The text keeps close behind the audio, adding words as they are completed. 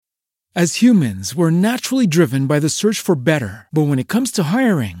As humans, we're naturally driven by the search for better. But when it comes to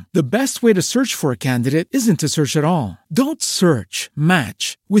hiring, the best way to search for a candidate isn't to search at all. Don't search,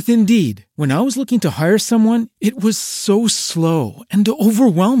 match with Indeed. When I was looking to hire someone, it was so slow and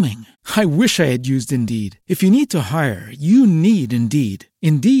overwhelming. I wish I had used Indeed. If you need to hire, you need Indeed.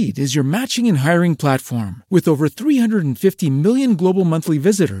 Indeed is your matching and hiring platform with over 350 million global monthly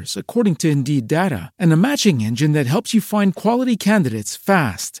visitors, according to Indeed data, and a matching engine that helps you find quality candidates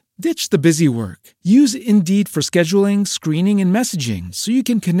fast. Ditch the busy work. Use Indeed for scheduling, screening, and messaging so you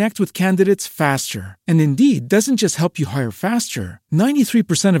can connect with candidates faster. And Indeed doesn't just help you hire faster.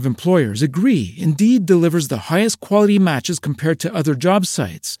 93% of employers agree Indeed delivers the highest quality matches compared to other job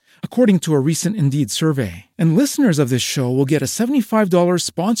sites, according to a recent Indeed survey. And listeners of this show will get a $75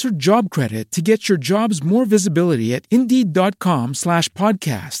 sponsored job credit to get your jobs more visibility at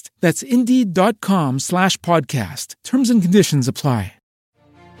Indeed.com/podcast. That's Indeed.com/podcast. Terms and conditions apply.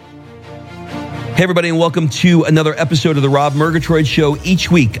 Hey, everybody, and welcome to another episode of the Rob Murgatroyd Show. Each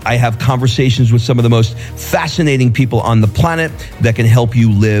week, I have conversations with some of the most fascinating people on the planet that can help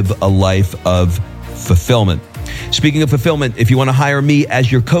you live a life of fulfillment. Speaking of fulfillment, if you want to hire me as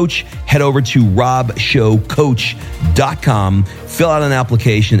your coach, head over to robshowcoach.com, fill out an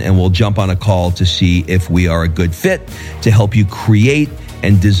application, and we'll jump on a call to see if we are a good fit to help you create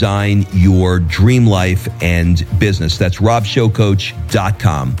and design your dream life and business. That's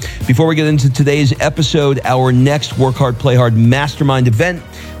robshowcoach.com. Before we get into today's episode, our next Work Hard, Play Hard Mastermind event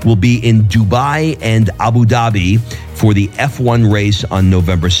will be in Dubai and Abu Dhabi for the F1 race on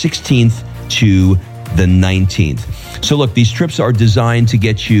November 16th to the 19th. So look, these trips are designed to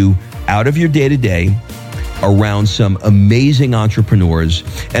get you out of your day-to-day, around some amazing entrepreneurs,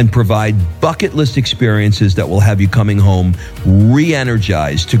 and provide bucket list experiences that will have you coming home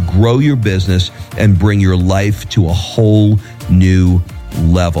re-energized to grow your business and bring your life to a whole new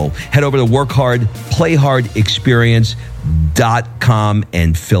level. Head over to workhardplayhardexperience.com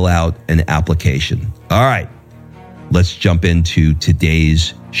and fill out an application. All right, let's jump into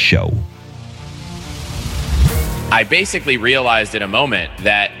today's show. I basically realized in a moment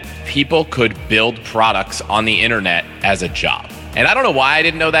that people could build products on the internet as a job. And I don't know why I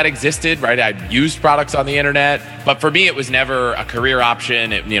didn't know that existed, right? I used products on the internet, but for me, it was never a career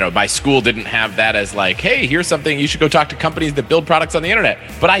option. My school didn't have that as like, hey, here's something, you should go talk to companies that build products on the internet.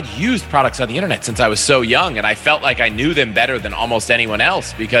 But I'd used products on the internet since I was so young, and I felt like I knew them better than almost anyone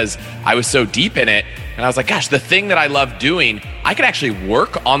else because I was so deep in it. And I was like, gosh, the thing that I love doing, I could actually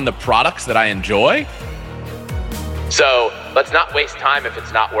work on the products that I enjoy. So let's not waste time if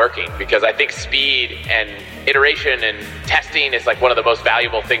it's not working, because I think speed and iteration and testing is like one of the most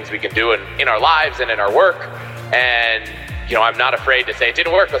valuable things we can do in our lives and in our work. And, I'm not afraid to say it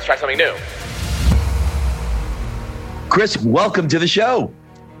didn't work. Let's try something new. Chris, welcome to the show.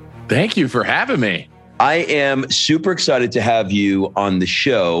 Thank you for having me. I am super excited to have you on the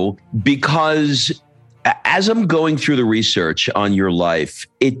show because as I'm going through the research on your life,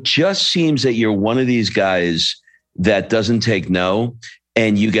 it just seems that you're one of these guys that doesn't take no,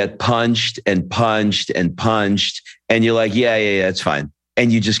 and you get punched and punched and punched, and you're like, yeah, that's fine.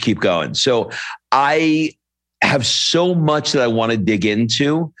 And you just keep going. So I have so much that I want to dig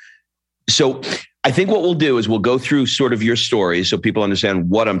into. So I think what we'll do is we'll go through sort of your story so people understand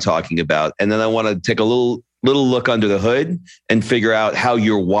what I'm talking about. And then I want to take a little look under the hood and figure out how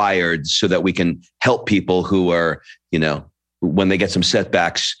you're wired so that we can help people who are, when they get some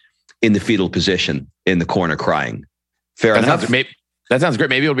setbacks, in the fetal position in the corner crying. Fair enough? That sounds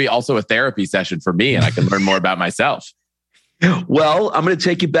great. Maybe it'll be also a therapy session for me and I can learn more about myself. Well, I'm going to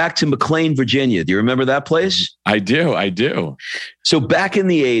take you back to McLean, Virginia. Do you remember that place? I do. So back in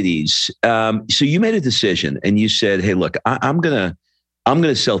the 80s, so you made a decision and you said, hey, look, I'm going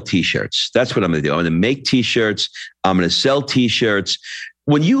to sell t-shirts. That's what I'm going to do. I'm going to make t-shirts. I'm going to sell t-shirts.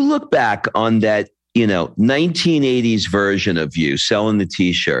 When you look back on that, 1980s version of you selling the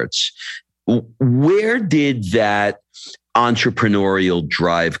t-shirts, where did that entrepreneurial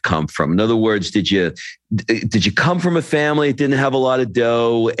drive come from? In other words, did you come from a family that didn't have a lot of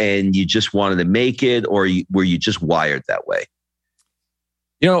dough and you just wanted to make it, or were you just wired that way?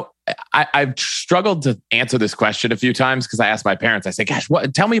 I've struggled to answer this question a few times because I asked my parents, I said, gosh,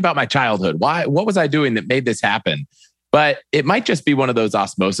 tell me about my childhood. What was I doing that made this happen? But it might just be one of those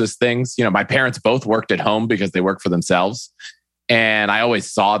osmosis things. My parents both worked at home because they work for themselves. And I always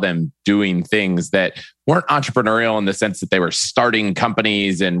saw them doing things that weren't entrepreneurial in the sense that they were starting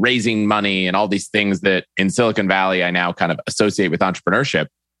companies and raising money and all these things that in Silicon Valley I now kind of associate with entrepreneurship.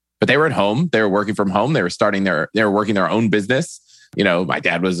 But they were at home. They were working from home. They were working their own business. My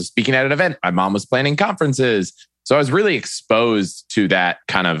dad was speaking at an event. My mom was planning conferences. So I was really exposed to that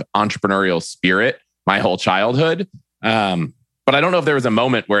kind of entrepreneurial spirit my whole childhood. But I don't know if there was a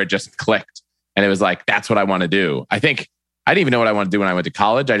moment where it just clicked and it was like, that's what I want to do. I think I didn't even know what I wanted to do when I went to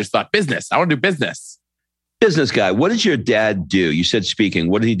college. I just thought business. I want to do business. Business guy. What did your dad do? You said speaking.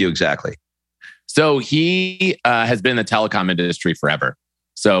 What did he do exactly? So he has been in the telecom industry forever.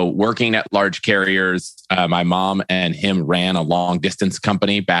 So working at large carriers, my mom and him ran a long distance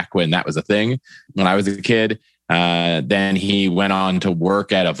company back when that was a thing when I was a kid. Then he went on to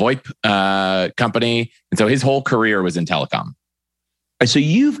work at a VoIP company. And so his whole career was in telecom. So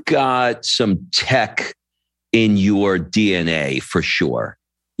you've got some tech in your DNA for sure.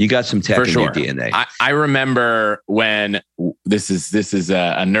 You got some tech in your DNA. I remember when this is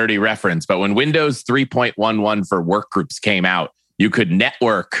a nerdy reference, but when Windows 3.11 for workgroups came out, you could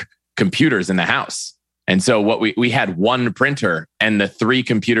network computers in the house. And so what we had one printer, and the 3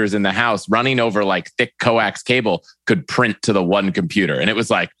 computers in the house running over like thick coax cable could print to the one computer. And it was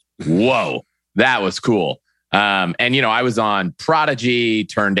like, whoa, that was cool. And, I was on Prodigy,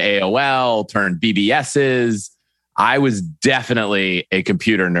 turned AOL, turned BBSs. I was definitely a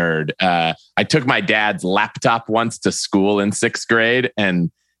computer nerd. I took my dad's laptop once to school in 6th grade,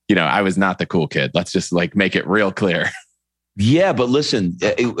 and, I was not the cool kid. Let's just make it real clear. Yeah, but listen,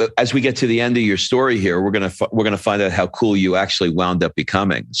 as we get to the end of your story here, we're gonna find out how cool you actually wound up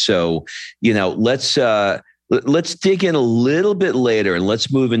becoming. So, let's dig in a little bit later, and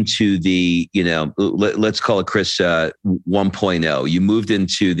let's move into the, let's call it Chris 1.0. You moved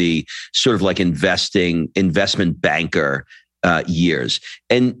into the sort of like investment banker years,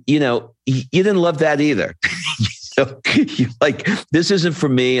 and you didn't love that either. So you like, this isn't for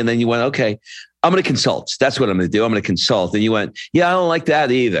me, and then you went, okay, I'm going to consult. That's what I'm going to do. I'm going to consult. And you went, yeah, I don't like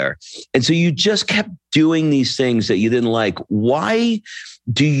that either. And so you just kept doing these things that you didn't like. Why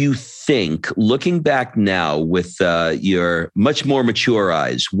do you think, looking back now with your much more mature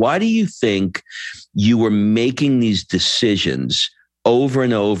eyes, why do you think you were making these decisions over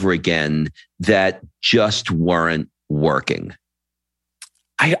and over again that just weren't working?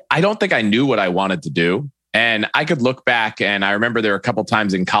 I don't think I knew what I wanted to do. And I could look back, and I remember there were a couple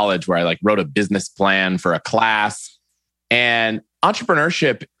times in college where I wrote a business plan for a class. And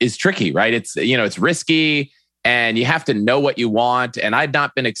entrepreneurship is tricky, right? It's risky, and you have to know what you want. And I'd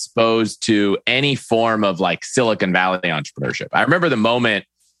not been exposed to any form of Silicon Valley entrepreneurship. I remember the moment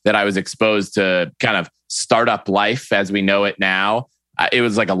that I was exposed to kind of startup life as we know it now. It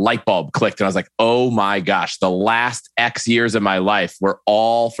was like a light bulb clicked, and I was like, oh my gosh, the last X years of my life were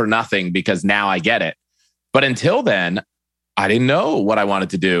all for nothing because now I get it. But until then, I didn't know what I wanted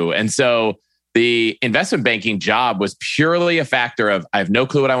to do. And so the investment banking job was purely a factor of, I have no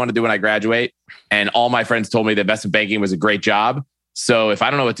clue what I want to do when I graduate. And all my friends told me that investment banking was a great job. So if I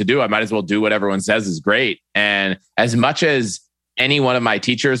don't know what to do, I might as well do what everyone says is great. And as much as any one of my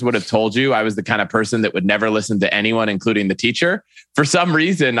teachers would have told you, I was the kind of person that would never listen to anyone, including the teacher. For some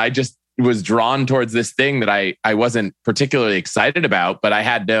reason, I just was drawn towards this thing that I wasn't particularly excited about, but I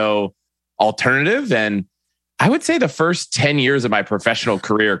had no alternative. And I would say the first 10 years of my professional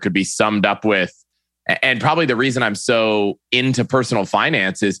career could be summed up with, and probably the reason I'm so into personal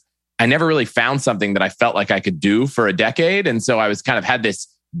finance is I never really found something that I felt like I could do for a decade. And so I was kind of had this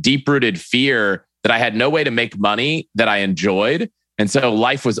deep-rooted fear that I had no way to make money that I enjoyed. And so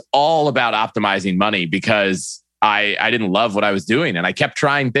life was all about optimizing money because I didn't love what I was doing. And I kept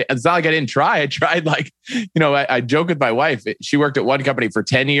trying. It's not like I didn't try. I tried I joke with my wife. She worked at one company for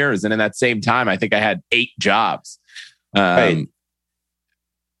 10 years. And in that same time, I think I had 8 jobs. Right.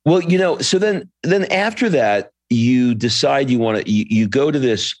 Well, so then after that, you decide you go to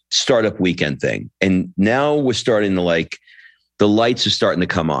this startup weekend thing. And now we're starting to the lights are starting to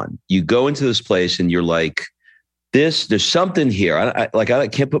come on. You go into this place and you're like, there's something here. I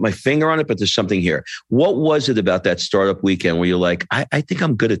can't put my finger on it, but there's something here. What was it about that startup weekend where you're like, I think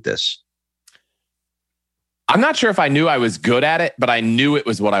I'm good at this? I'm not sure if I knew I was good at it, but I knew it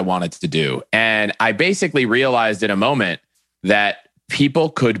was what I wanted to do. And I basically realized in a moment that people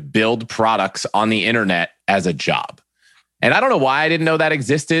could build products on the internet as a job. And I don't know why I didn't know that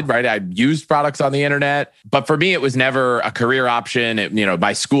existed, right? I used products on the internet, but for me, it was never a career option.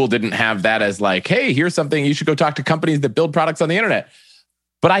 My school didn't have that as hey, here's something, you should go talk to companies that build products on the internet.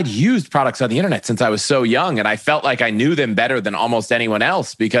 But I'd used products on the internet since I was so young, and I felt like I knew them better than almost anyone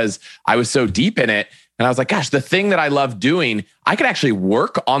else because I was so deep in it. And I was like, gosh, the thing that I love doing, I could actually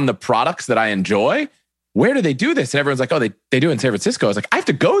work on the products that I enjoy. Where do they do this? And everyone's like, oh, they do it in San Francisco. I was like, I have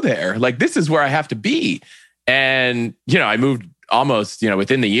to go there. This is where I have to be. And, I moved almost,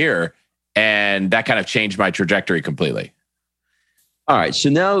 within the year, and that kind of changed my trajectory completely. All right. So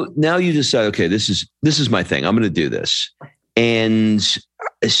now you decide, okay, this is my thing. I'm going to do this. And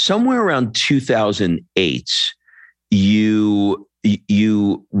somewhere around 2008, you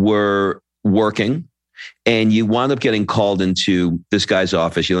were working and you wound up getting called into this guy's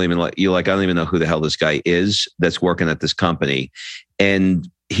office. You're like, I don't even know who the hell this guy is that's working at this company. And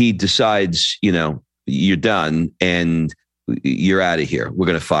he decides, you're done and you're out of here. We're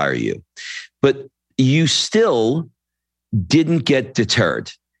going to fire you. But you still didn't get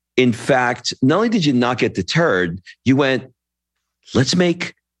deterred. In fact, not only did you not get deterred, you went, let's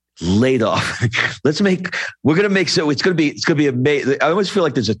make laid off. We're going to make, so it's going to be amazing. I always feel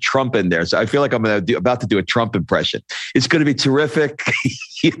like there's a Trump in there. So I feel like I'm about to do a Trump impression. It's going to be terrific.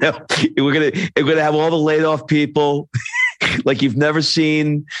 We're going to have all the laid off people like you've never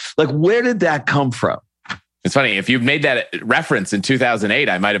seen. Like, where did that come from? It's funny. If you'd made that reference in 2008,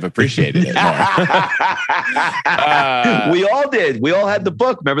 I might have appreciated it more. We all did. We all had the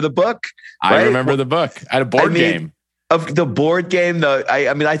book. Remember the book? I remember the book. I had a board game. Of the board game,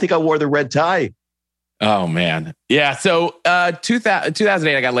 I think I wore the red tie. Oh, man. Yeah. So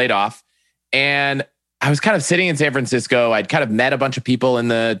 2008, I got laid off. And I was kind of sitting in San Francisco. I'd kind of met a bunch of people in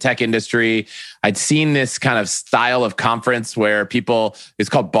the tech industry. I'd seen this kind of style of conference where it's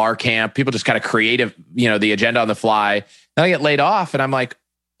called bar camp. People just kind of create the agenda on the fly. Then I get laid off and I'm like,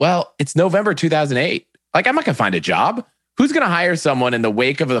 well, it's November 2008. Like, I'm not going to find a job. Who's going to hire someone in the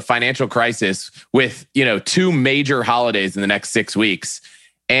wake of the financial crisis with, 2 major holidays in the next 6 weeks?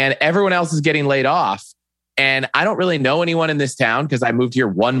 And everyone else is getting laid off. And I don't really know anyone in this town because I moved here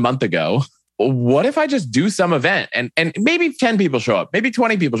 1 month ago. What if I just do some event and maybe 10 people show up, maybe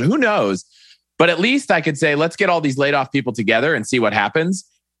 20 people show up, who knows? But at least I could say, let's get all these laid off people together and see what happens.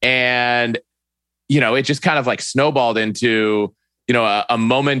 And, it just kind of like snowballed into, a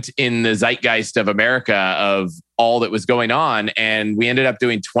moment in the zeitgeist of America of all that was going on. And we ended up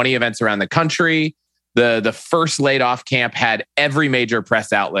doing 20 events around the country. The first laid off camp had every major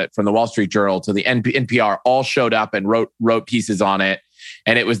press outlet from the Wall Street Journal to the NPR all showed up and wrote pieces on it.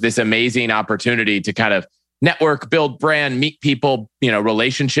 And it was this amazing opportunity to kind of network, build brand, meet people,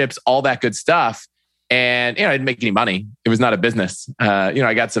 relationships, all that good stuff. And, I didn't make any money. It was not a business.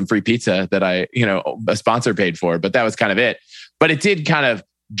 I got some free pizza that a sponsor paid for, but that was kind of it. But it did kind of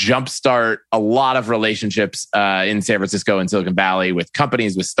jumpstart a lot of relationships in San Francisco and Silicon Valley with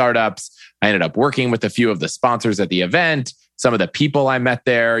companies, with startups. I ended up working with a few of the sponsors at the event. Some of the people I met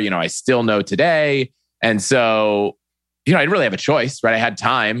there, I still know today. And so, I didn't really have a choice, right? I had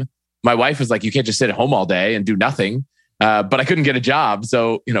time. My wife was like, you can't just sit at home all day and do nothing. But I couldn't get a job.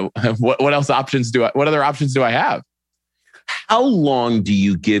 So, what other options do I have? How long do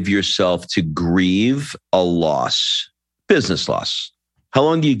you give yourself to grieve a business loss? How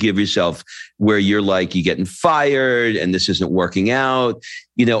long do you give yourself where you're like, you're getting fired and this isn't working out?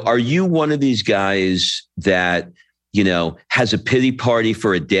 Are you one of these guys that, has a pity party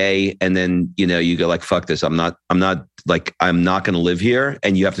for a day and then, you go like, fuck this. I'm not going to live here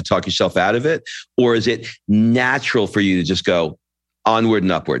and you have to talk yourself out of it? Or is it natural for you to just go onward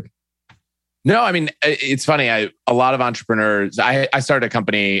and upward? No, I mean, it's funny. A lot of entrepreneurs, I started a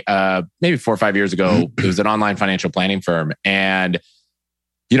company maybe 4 or 5 years ago. It was an online financial planning firm. And,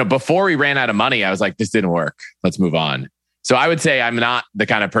 before we ran out of money, I was like, this didn't work. Let's move on. So I would say I'm not the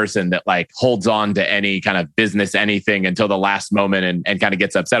kind of person that like holds on to any kind of business, anything until the last moment and kind of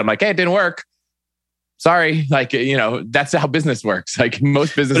gets upset. I'm like, hey, it didn't work. Sorry. Like, that's how business works. Like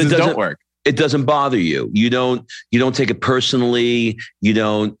most businesses don't work. It doesn't bother you. You don't take it personally. You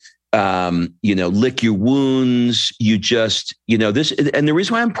don't, lick your wounds. You just, this. And the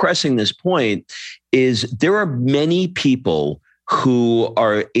reason why I'm pressing this point is there are many people who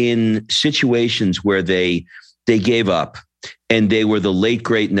are in situations where they gave up and they were the late,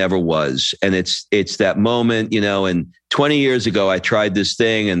 great never was. And it's that moment, and 20 years ago, I tried this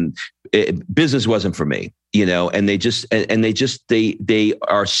thing and business wasn't for me, and they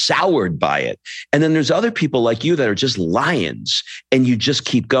are soured by it. And then there's other people like you that are just lions and you just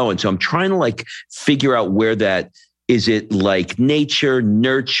keep going. So I'm trying to like figure out where that, is it like nature,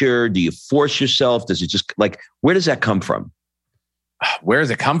 nurture? Do you force yourself? Does it just like, where does that come from? Where does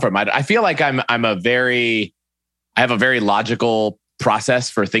it come from? I feel like I have a very logical process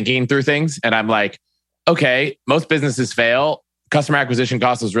for thinking through things. And I'm like, okay, most businesses fail. Customer acquisition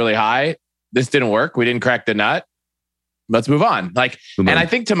cost was really high. This didn't work. We didn't crack the nut. Let's move on. And I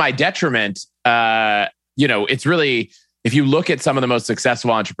think to my detriment, it's really, if you look at some of the most successful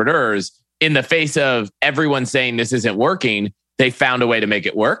entrepreneurs, in the face of everyone saying this isn't working, they found a way to make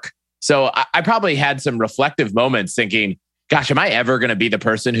it work. So I probably had some reflective moments thinking, gosh, am I ever going to be the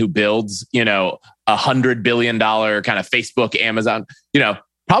person who builds, a $100 billion kind of Facebook, Amazon,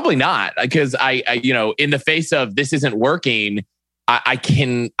 probably not, because I in the face of this isn't working,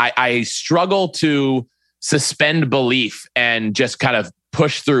 I struggle to suspend belief and just kind of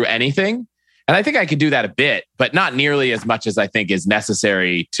push through anything. And I think I could do that a bit, but not nearly as much as I think is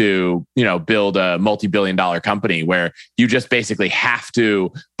necessary to, build a multi-billion dollar company where you just basically have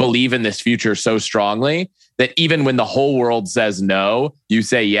to believe in this future so strongly that even when the whole world says no, you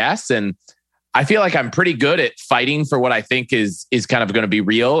say yes. And I feel like I'm pretty good at fighting for what I think is kind of going to be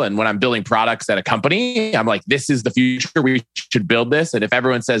real. And when I'm building products at a company, I'm like, this is the future. We should build this. And if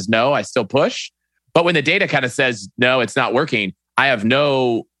everyone says no, I still push. But when the data kind of says, no, it's not working, I have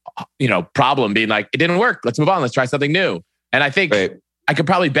no problem being like, it didn't work. Let's move on. Let's try something new. And I think I could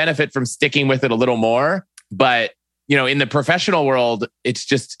probably benefit from sticking with it a little more. But, in the professional world, it's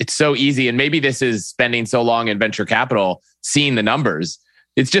so easy. And maybe this is spending so long in venture capital, seeing the numbers.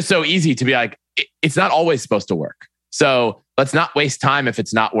 It's just so easy to be like, it's not always supposed to work. So let's not waste time if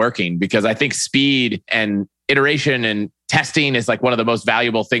it's not working, because I think speed and iteration and testing is like one of the most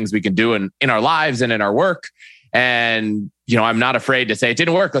valuable things we can do in our lives and in our work. And, I'm not afraid to say it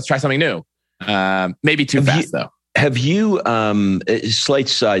didn't work. Let's try something new. Maybe too fast though. Have you, slight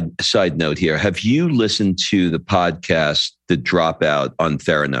side note here. Have you listened to the podcast, The Dropout on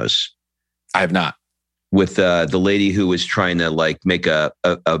Theranos? I have not. With the lady who was trying to make a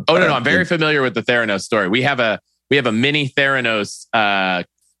I'm very familiar with the Theranos story. We have a mini Theranos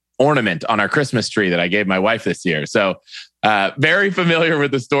ornament on our Christmas tree that I gave my wife this year. So very familiar with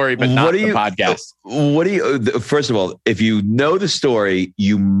the story, but not the podcast. First of all, if you know the story,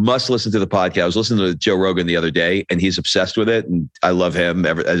 you must listen to the podcast. I was listening to Joe Rogan the other day, and he's obsessed with it, and I love him,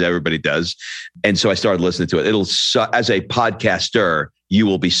 as everybody does. And so I started listening to it. As a podcaster, you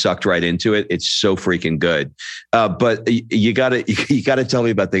will be sucked right into it. It's so freaking good. But you gotta tell me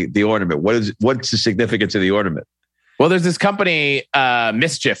about the ornament. What's the significance of the ornament? Well, there's this company,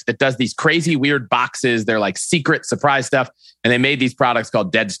 Mischief, that does these crazy, weird boxes. They're like secret surprise stuff. And they made these products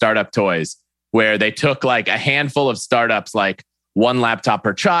called Dead Startup Toys, where they took like a handful of startups, like One Laptop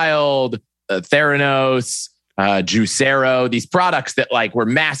Per Child, Theranos, Juicero, these products that like were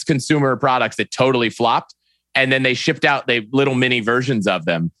mass consumer products that totally flopped. And then they shipped out little mini versions of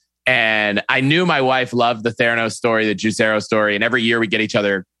them. And I knew my wife loved the Theranos story, the Juicero story. And every year we get each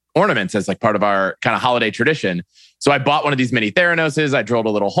other ornaments as like part of our kind of holiday tradition. So I bought one of these mini Theranoses. I drilled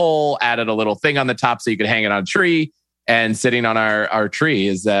a little hole, added a little thing on the top so you could hang it on a tree. And sitting on our tree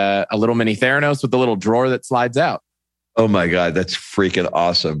is a little mini Theranos with a little drawer that slides out. Oh my God, that's freaking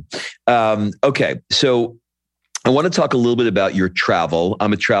awesome. Okay, so I want to talk a little bit about your travel.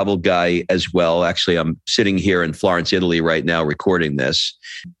 I'm a travel guy as well. Actually, I'm sitting here in Florence, Italy right now recording this.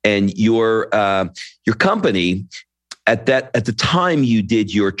 And your company, at the time you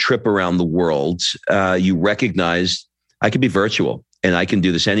did your trip around the world, you recognized I could be virtual and I can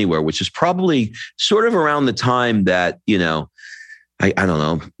do this anywhere, which is probably sort of around the time that, I don't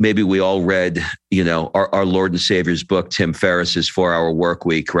know, maybe we all read, our Lord and Savior's book, Tim Ferriss's 4-Hour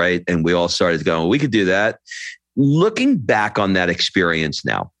Workweek, right? And we all started going, we could do that. Looking back on that experience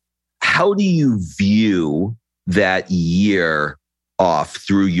now, how do you view that year off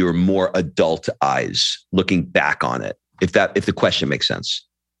through your more adult eyes, looking back on it, if the question makes sense?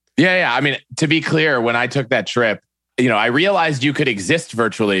 Yeah. I mean, to be clear, when I took that trip, I realized you could exist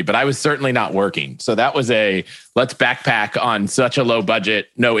virtually, but I was certainly not working. So that was let's backpack on such a low budget,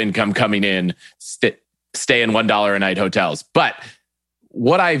 no income coming in, stay in $1 a night hotels. But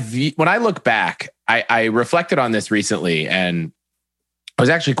when I look back, I reflected on this recently and I was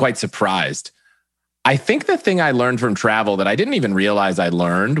actually quite surprised. I think the thing I learned from travel that I didn't even realize I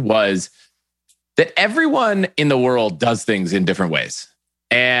learned was that everyone in the world does things in different ways.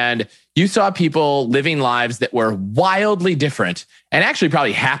 And you saw people living lives that were wildly different and actually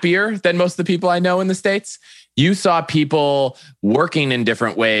probably happier than most of the people I know in the States. You saw people working in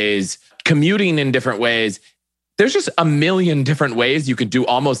different ways, commuting in different ways. There's just a million different ways you can do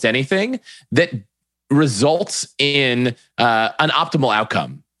almost anything that results in an optimal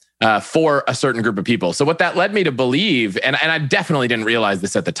outcome for a certain group of people. So what that led me to believe, and I definitely didn't realize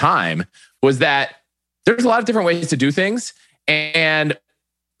this at the time, was that there's a lot of different ways to do things. And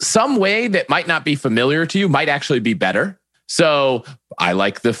some way that might not be familiar to you might actually be better. So I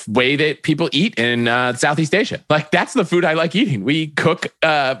like the way that people eat in Southeast Asia. Like that's the food I like eating. We cook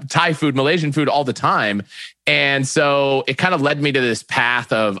Thai food, Malaysian food all the time. And so it kind of led me to this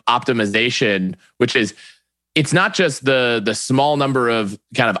path of optimization, which is, it's not just the small number of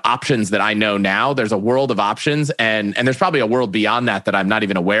kind of options that I know now. There's a world of options and there's probably a world beyond that I'm not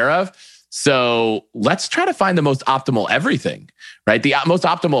even aware of. So let's try to find the most optimal everything, right? The most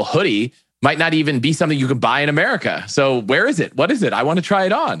optimal hoodie might not even be something you can buy in America. So where is it? What is it? I want to try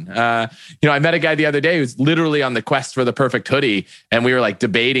it on. I met a guy the other day who's literally on the quest for the perfect hoodie. And we were like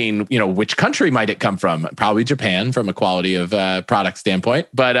debating, which country might it come from? Probably Japan from a quality of product standpoint.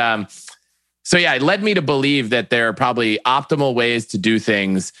 But so yeah, it led me to believe that there are probably optimal ways to do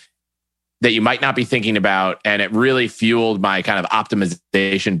things that you might not be thinking about. And it really fueled my kind of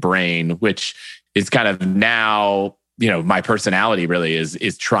optimization brain, which is kind of now, my personality really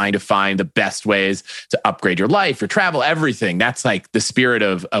is trying to find the best ways to upgrade your life, your travel, everything. That's like the spirit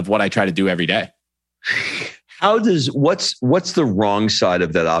of what I try to do every day. What's the wrong side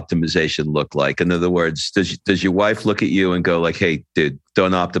of that optimization look like? In other words, does your wife look at you and go like, hey, dude,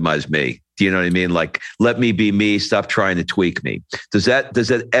 don't optimize me? Do you know what I mean? Like, let me be me. Stop trying to tweak me. Does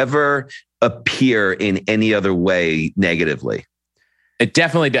that ever appear in any other way negatively? It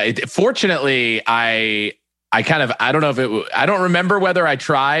definitely does. Fortunately, I don't remember whether I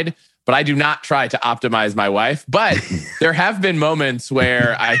tried, but I do not try to optimize my wife. But there have been moments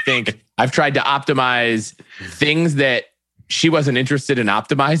where I think I've tried to optimize things that she wasn't interested in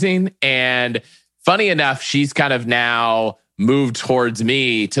optimizing. And funny enough, she's kind of now moved towards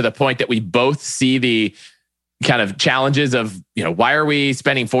me to the point that we both see the kind of challenges of, why are we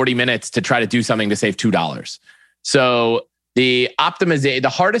spending 40 minutes to try to do something to save $2? So the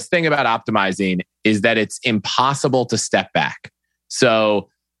hardest thing about optimizing is that it's impossible to step back. So,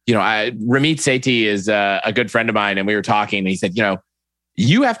 Ramit Sethi is a good friend of mine, and we were talking, and he said,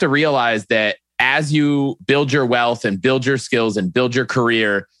 you have to realize that as you build your wealth and build your skills and build your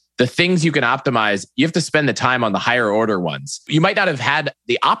career, the things you can optimize, you have to spend the time on the higher order ones. You might not have had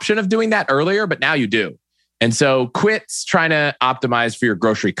the option of doing that earlier, but now you do. And so quit trying to optimize for your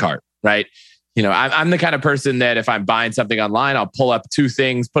grocery cart, right? I'm the kind of person that if I'm buying something online, I'll pull up two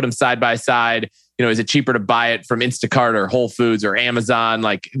things, put them side by side. Is it cheaper to buy it from Instacart or Whole Foods or Amazon?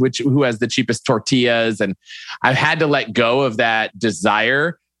 Like who has the cheapest tortillas? And I've had to let go of that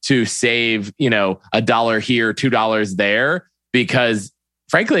desire to save, $1 here, $2 there, because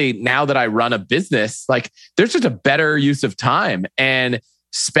frankly, now that I run a business, like there's just a better use of time, and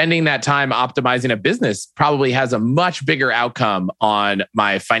spending that time optimizing a business probably has a much bigger outcome on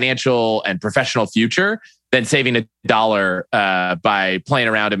my financial and professional future than saving $1 by playing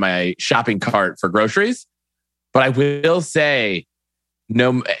around in my shopping cart for groceries. But I will say,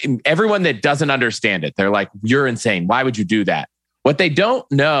 no, everyone that doesn't understand it, they're like, you're insane. Why would you do that? What they don't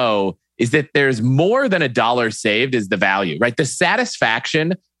know is that there's more than $1 saved is the value, right? The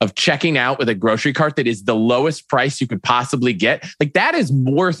satisfaction of checking out with a grocery cart that is the lowest price you could possibly get, like that is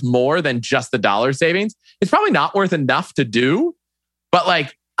worth more than just the dollar savings. It's probably not worth enough to do, but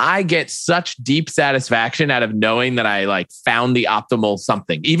like I get such deep satisfaction out of knowing that I like found the optimal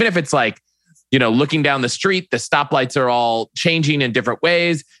something. Even if it's like, looking down the street, the stoplights are all changing in different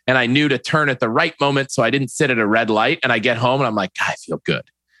ways, and I knew to turn at the right moment so I didn't sit at a red light, and I get home and I'm like, God, I feel good.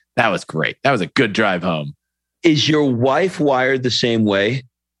 That was great. That was a good drive home. Is your wife wired the same way?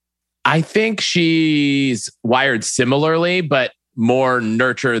 I think she's wired similarly, but more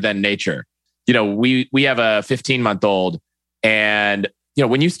nurture than nature. We have a 15-month-old, and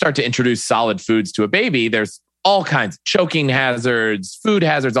when you start to introduce solid foods to a baby, there's all kinds of choking hazards, food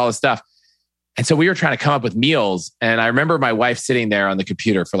hazards, all this stuff. And so we were trying to come up with meals. And I remember my wife sitting there on the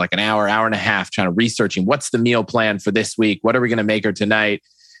computer for like an hour and a half, trying to researching what's the meal plan for this week? What are we going to make her tonight?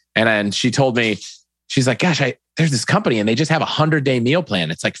 And then she told me, she's like, gosh, there's this company and they just have a 100-day meal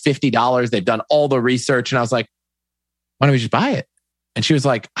plan. It's like $50. They've done all the research. And I was like, why don't we just buy it? And she was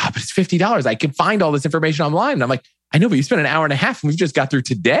like, but it's $50. I can find all this information online. And I'm like, I know, but you spent an hour and a half and we've just got through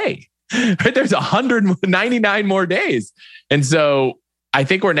today. Right? There's 199 more days. And so I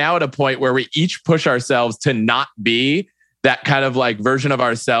think we're now at a point where we each push ourselves to not be that kind of like version of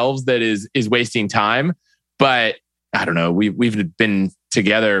ourselves that is wasting time. But I don't know, we've been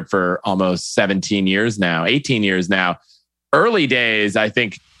together for almost 18 years now. Early days, I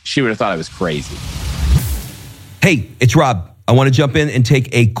think she would have thought I was crazy. Hey, it's Rob. I want to jump in and take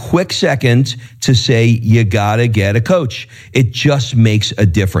a quick second to say you got to get a coach. It just makes a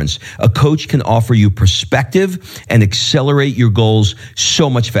difference. A coach can offer you perspective and accelerate your goals so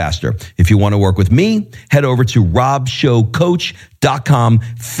much faster. If you want to work with me, head over to robshowcoach.com,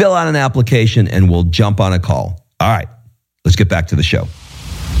 fill out an application, and we'll jump on a call. All right, let's get back to the show.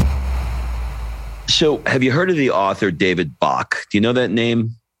 So have you heard of the author David Bach? Do you know that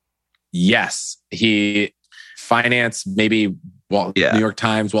name? Yes. He finance, maybe New York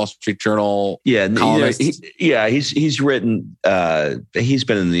Times, Wall Street Journal. Columnist. He's written, he's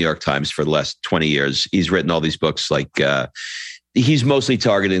been in the New York Times for the last 20 years. He's written all these books like, he's mostly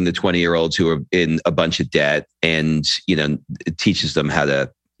targeting the 20-year-olds who are in a bunch of debt and, teaches them how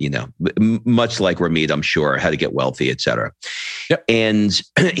to, much like Ramit, I'm sure, How to Get Wealthy, et cetera. Yep. And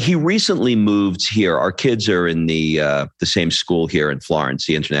he recently moved here. Our kids are in the same school here in Florence,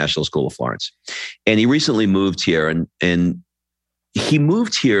 the International School of Florence. And he recently moved here, and he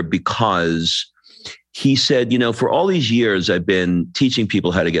moved here because he said, for all these years, I've been teaching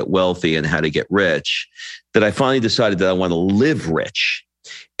people how to get wealthy and how to get rich, that I finally decided that I want to live rich.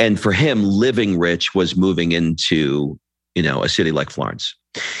 And for him, living rich was moving into, a city like Florence.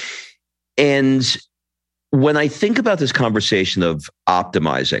 And when I think about this conversation of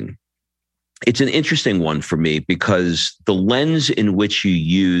optimizing, it's an interesting one for me because the lens in which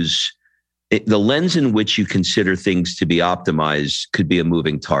you consider things to be optimized could be a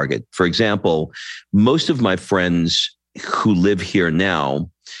moving target. For example, most of my friends who live here now,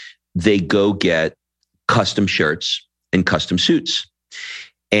 they go get custom shirts and custom suits,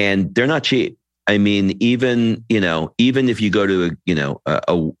 and they're not cheap. I mean, even if you go to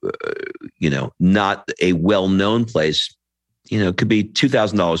not a well-known place, it could be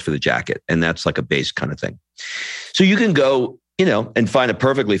 $2,000 for the jacket, and that's like a base kind of thing. So you can go, and find a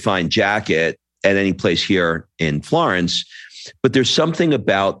perfectly fine jacket at any place here in Florence, but there's something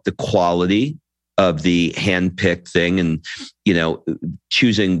about the quality of the hand-picked thing, and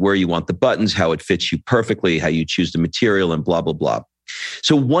choosing where you want the buttons, how it fits you perfectly, how you choose the material, and blah blah blah.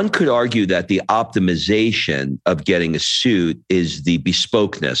 So one could argue that the optimization of getting a suit is the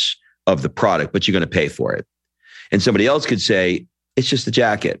bespokeness of the product, but you're going to pay for it. And somebody else could say, it's just a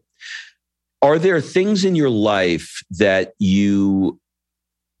jacket. Are there things in your life that you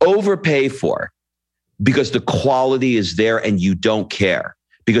overpay for because the quality is there and you don't care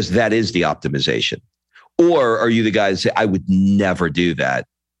because that is the optimization? Or are you the guy that say, I would never do that.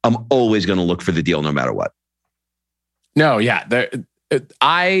 I'm always going to look for the deal no matter what? No, yeah.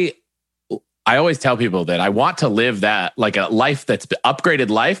 I always tell people that I want to live that like a life that's upgraded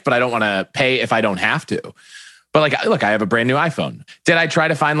life, but I don't want to pay if I don't have to. But look, I have a brand new iPhone. Did I try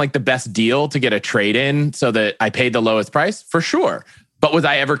to find like the best deal to get a trade-in so that I paid the lowest price? For sure. But was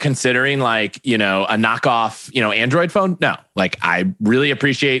I ever considering a knockoff, Android phone? No. I really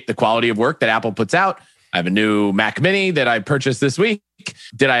appreciate the quality of work that Apple puts out. I have a new Mac Mini that I purchased this week.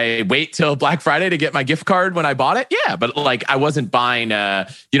 Did I wait till Black Friday to get my gift card when I bought it? Yeah, but I wasn't buying an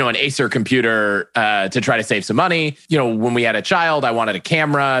Acer computer to try to save some money. When we had a child, I wanted a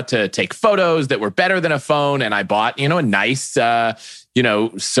camera to take photos that were better than a phone, and I bought a nice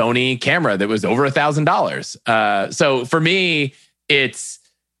Sony camera that was over $1,000. So for me, it's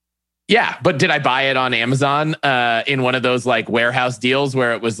yeah, but did I buy it on Amazon in one of those warehouse deals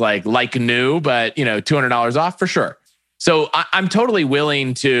where it was like new, but $200 off? For sure. So I'm totally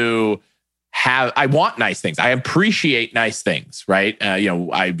willing to I want nice things. I appreciate nice things, right?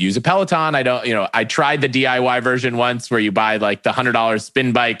 I use a Peloton. I tried the DIY version once where you buy the $100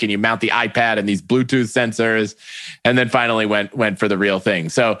 spin bike and you mount the iPad and these Bluetooth sensors, and then finally went for the real thing.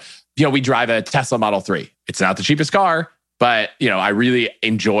 So, we drive a Tesla Model 3. It's not the cheapest car, but, I really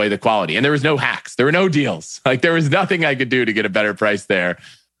enjoy the quality. And there was no hacks. There were no deals. There was nothing I could do to get a better price there.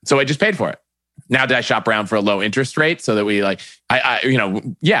 So I just paid for it. Now, did I shop around for a low interest rate so that we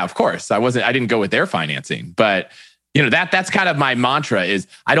yeah, of course. I didn't go with their financing, but that's kind of my mantra is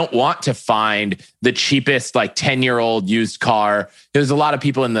I don't want to find the cheapest 10-year-old used car. There's a lot of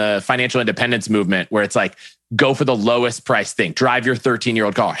people in the financial independence movement where it's go for the lowest price thing. Drive your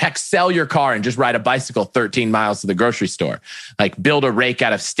 13-year-old car. Heck, sell your car and just ride a bicycle 13 miles to the grocery store. Build a rake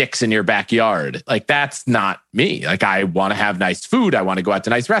out of sticks in your backyard. That's not me. I want to have nice food. I want to go out to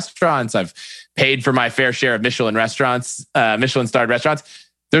nice restaurants. I've paid for my fair share of Michelin restaurants, Michelin-starred restaurants.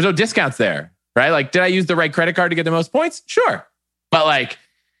 There's no discounts there, right? Did I use the right credit card to get the most points? Sure. But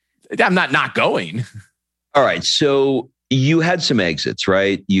I'm not going. All right. So you had some exits,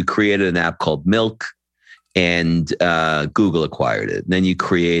 right? You created an app called Milk, and Google acquired it. And then you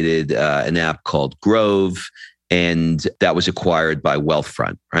created an app called Grove, and that was acquired by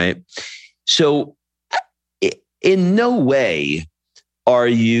Wealthfront, right? So in no way are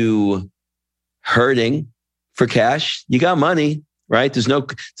you hurting for cash. You got money, right?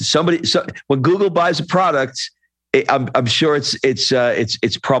 When Google buys a product, I'm sure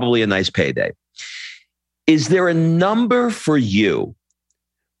it's probably a nice payday. Is there a number for you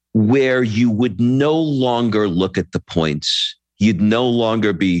where you would no longer look at the points? You'd no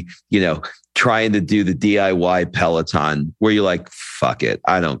longer be, trying to do the DIY Peloton where you're fuck it.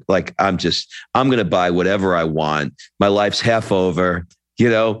 I'm going to buy whatever I want. My life's half over,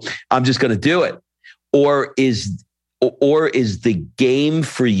 I'm just going to do it. Or is the game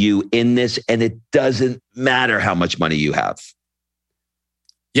for you in this, and it doesn't matter how much money you have?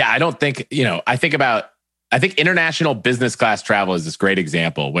 Yeah, I don't think, I think about I think international business class travel is this great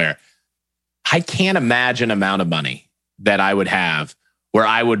example where I can't imagine amount of money that I would have where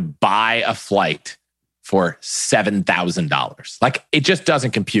I would buy a flight for $7,000. Like, it just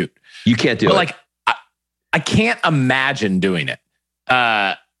doesn't compute. You can't do it. Like, I can't imagine doing it.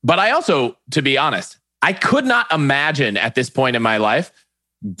 But I also, to be honest, I could not imagine at this point in my life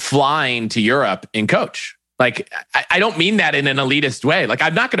flying to Europe in coach. Like, I don't mean that in an elitist way. Like,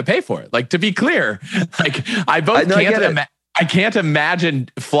 I'm not going to pay for it. Like, to be clear, like I can't imagine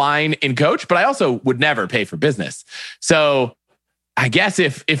flying in coach, but I also would never pay for business. So I guess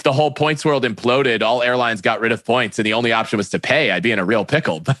if the whole points world imploded, all airlines got rid of points and the only option was to pay, I'd be in a real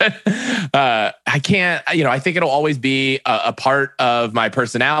pickle. But I can't, I think it'll always be a part of my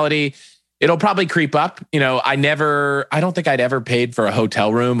personality. It'll probably creep up. I don't think I'd ever paid for a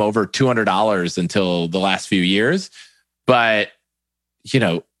hotel room over $200 until the last few years. But,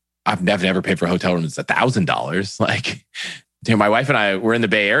 I've never paid for a hotel room that's $1,000. Like, my wife and I were in the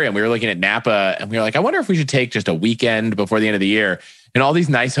Bay Area and we were looking at Napa and we were like, I wonder if we should take just a weekend before the end of the year. And all these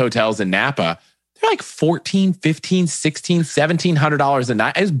nice hotels in Napa, they're like $1,400, $1,500, $1,600, $1,700 a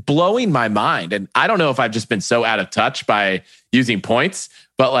night. It's blowing my mind. And I don't know if I've just been so out of touch by using points,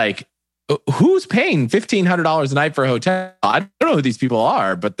 but like, who's paying $1,500 a night for a hotel? I don't know who these people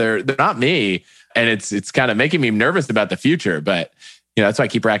are, but they're not me. And it's kind of making me nervous about the future. But that's why I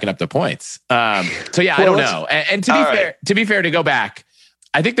keep racking up the points. So yeah, I don't know. And to be fair, to go back,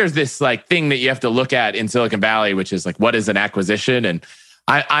 I think there's this like thing that you have to look at in Silicon Valley, which is like, what is an acquisition? And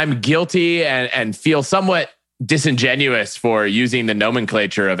I'm guilty and feel somewhat disingenuous for using the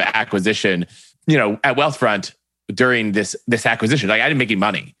nomenclature of acquisition, at Wealthfront during this acquisition. Like, I didn't make any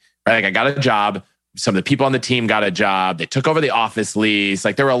money, right? Like, I got a job. Some of the people on the team got a job. They took over the office lease.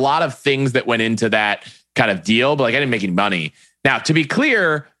 Like, there were a lot of things that went into that kind of deal, but like, I didn't make any money. Now, to be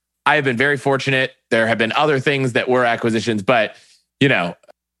clear, I have been very fortunate. There have been other things that were acquisitions, but I'm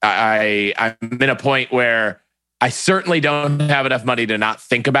in a point where I certainly don't have enough money to not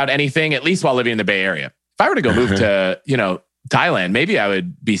think about anything, at least while living in the Bay Area. If I were to go move to, Thailand, maybe I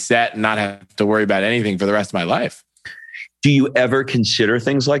would be set and not have to worry about anything for the rest of my life. Do you ever consider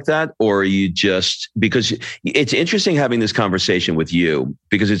things like that? Or are you just, because it's interesting having this conversation with you,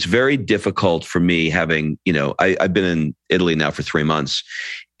 because it's very difficult for me having, I've been in Italy now for 3 months.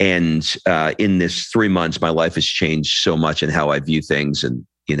 And in this 3 months, my life has changed so much in how I view things. And,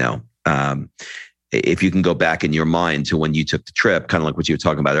 if you can go back in your mind to when you took the trip, kind of like what you were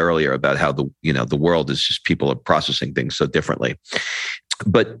talking about earlier about how the world is just, people are processing things so differently.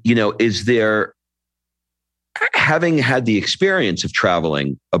 But, is there, having had the experience of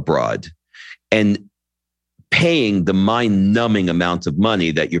traveling abroad and paying the mind-numbing amount of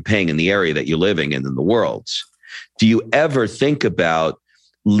money that you're paying in the area that you're living in the world, do you ever think about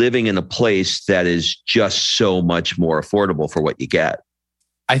living in a place that is just so much more affordable for what you get?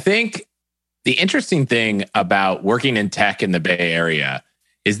 I think the interesting thing about working in tech in the Bay Area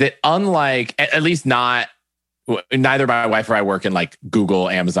is that, unlike, at least neither my wife or I work in like Google,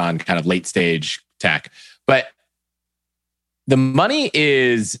 Amazon kind of late stage tech, but the money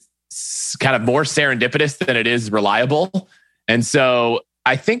is kind of more serendipitous than it is reliable. And so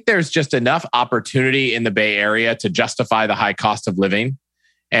I think there's just enough opportunity in the Bay Area to justify the high cost of living.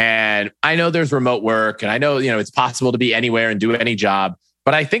 And I know there's remote work, and I know, it's possible to be anywhere and do any job.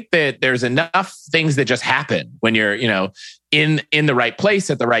 But I think that there's enough things that just happen when you're, in the right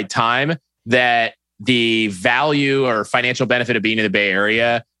place at the right time, that the value or financial benefit of being in the Bay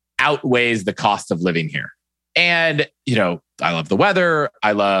Area outweighs the cost of living here. And, I love the weather.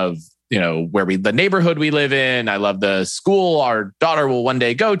 I love, the neighborhood we live in. I love the school our daughter will one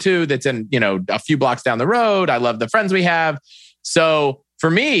day go to that's in, a few blocks down the road. I love the friends we have. So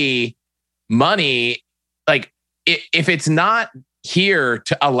for me, money, like, if it's not here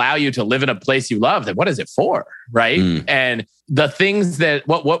to allow you to live in a place you love, then what is it for? Right. And the things that,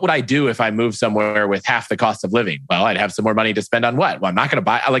 what would I do if I moved somewhere with half the cost of living? Well, I'd have some more money to spend on what? Well, I'm not going to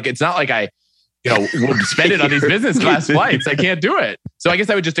buy, like, it's not like I, would spend it on these business class flights. I can't do it. So I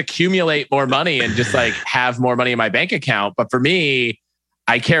guess I would just accumulate more money and just like have more money in my bank account. But for me,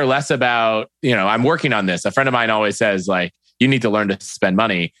 I care less about, I'm working on this. A friend of mine always says, like, you need to learn to spend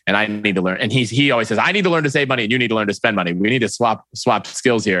money, and I need to learn. And he always says, I need to learn to save money, and you need to learn to spend money. We need to swap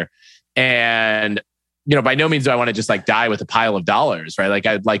skills here. And, by no means do I want to just like die with a pile of dollars, right? Like,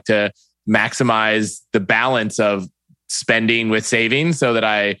 I'd like to maximize the balance of spending with saving so that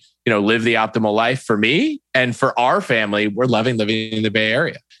I, live the optimal life for me and for our family. We're loving living in the Bay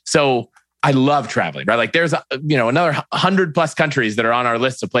Area. So I love traveling, right? Like, there's, another 100+ countries that are on our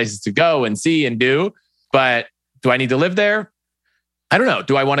list of places to go and see and do. But do I need to live there? I don't know.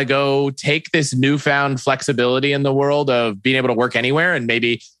 Do I want to go take this newfound flexibility in the world of being able to work anywhere and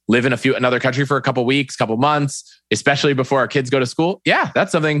maybe live in another country for a couple weeks, couple months, especially before our kids go to school? Yeah,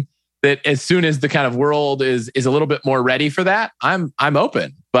 that's something that as soon as the kind of world is a little bit more ready for that, I'm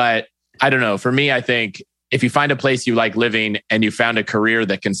open. But I don't know. For me, I think if you find a place you like living and you found a career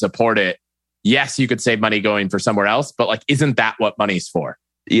that can support it, yes, you could save money going for somewhere else. But like, isn't that what money's for?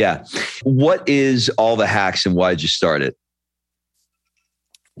 Yeah. What is All the Hacks and why did you start it?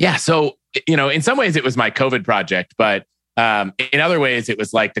 Yeah. So, in some ways it was my COVID project, but in other ways it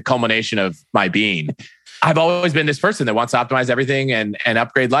was like the culmination of my being. I've always been this person that wants to optimize everything and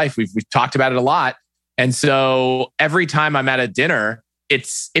upgrade life. We've talked about it a lot. And so every time I'm at a dinner,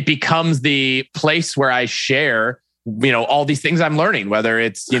 it becomes the place where I share, all these things I'm learning, whether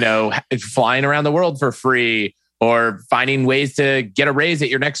it's, flying around the world for free or finding ways to get a raise at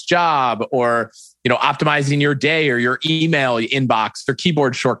your next job or, optimizing your day or your email inbox or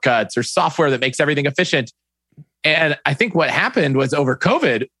keyboard shortcuts or software that makes everything efficient. And I think what happened was over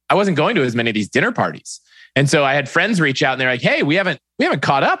COVID, I wasn't going to as many of these dinner parties. And so I had friends reach out and they're like, hey, we haven't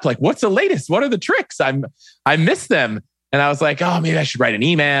caught up. Like, what's the latest? What are the tricks? I miss them. And I was like, oh, maybe I should write an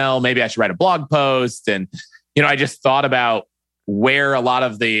email. Maybe I should write a blog post. And, I just thought about where a lot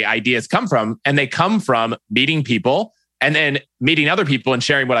of the ideas come from. And they come from meeting people and then meeting other people and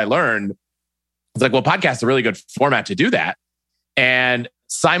sharing what I learned. It's like, well, podcast is a really good format to do that. And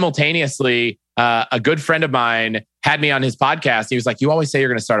simultaneously, a good friend of mine had me on his podcast. He was like, you always say you're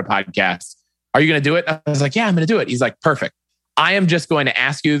going to start a podcast. Are you going to do it? I was like, yeah, I'm going to do it. He's like, perfect. I am just going to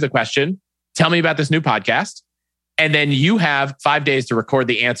ask you the question. Tell me about this new podcast. And then you have 5 days to record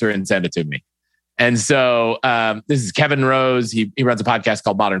the answer and send it to me. And so this is Kevin Rose. He runs a podcast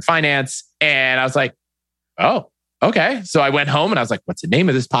called Modern Finance. And I was like, oh, okay. So I went home and I was like, what's the name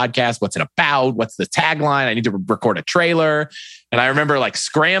of this podcast? What's it about? What's the tagline? I need to record a trailer. And I remember like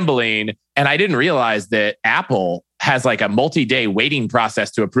scrambling, and I didn't realize that Apple has like a multi-day waiting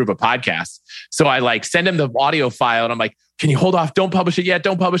process to approve a podcast. So I like send him the audio file and I'm like, can you hold off? Don't publish it yet.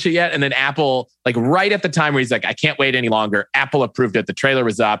 Don't publish it yet. And then Apple, like right at the time where he's like, I can't wait any longer. Apple approved it. The trailer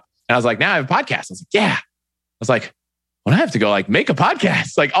was up. And I was like, now I have a podcast. I was like, yeah. I was like, well, I have to go like make a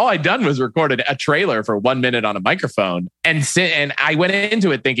podcast. Like all I'd done was recorded a trailer for 1 minute on a microphone. And I went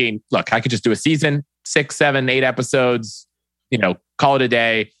into it thinking, look, I could just do a season, 6, 7, 8 episodes, call it a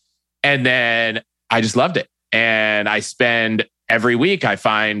day. And then I just loved it. And I spend every week, I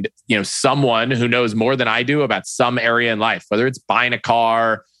find, someone who knows more than I do about some area in life, whether it's buying a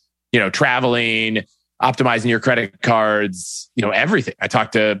car, traveling, optimizing your credit cards, everything. I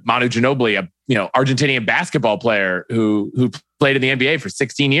talked to Manu Ginobili, a Argentinian basketball player who played in the NBA for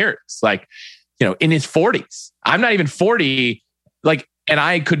 16 years, like, in his 40s. I'm not even 40, like, and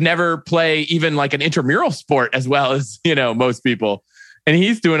I could never play even like an intramural sport as well as, most people. And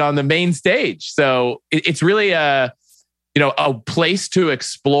he's doing it on the main stage. So it's really a place to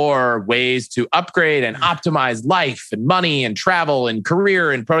explore ways to upgrade and optimize life and money and travel and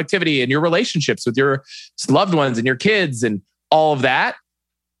career and productivity and your relationships with your loved ones and your kids and all of that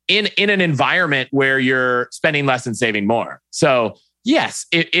in an environment where you're spending less and saving more. So yes,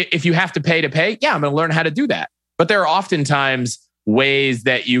 if you have to pay, yeah, I'm going to learn how to do that. But there are oftentimes ways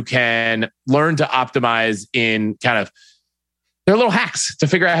that you can learn to optimize in kind of, there are little hacks to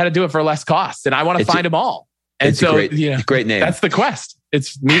figure out how to do it for less cost. And I want to find them all. And it's so, a great name. That's the quest.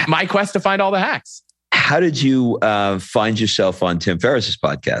 It's my quest to find all the hacks. How did you find yourself on Tim Ferriss's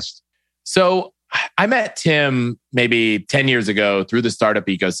podcast? So I met Tim maybe 10 years ago through the startup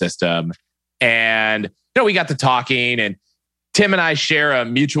ecosystem. And, we got to talking, and Tim and I share a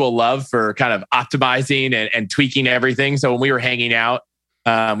mutual love for kind of optimizing and tweaking everything. So when we were hanging out,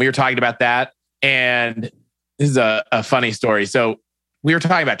 we were talking about that. And this is a funny story. So we were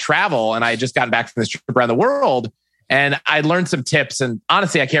talking about travel, and I had just gotten back from this trip around the world, and I learned some tips. And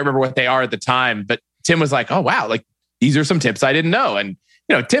honestly, I can't remember what they are at the time, but Tim was like, oh, wow, like these are some tips I didn't know. And,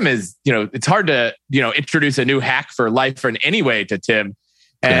 Tim is, it's hard to, introduce a new hack for life in any way to Tim.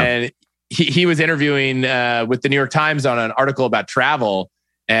 And he was interviewing with the New York Times on an article about travel.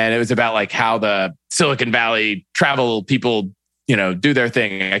 And it was about like how the Silicon Valley travel people, do their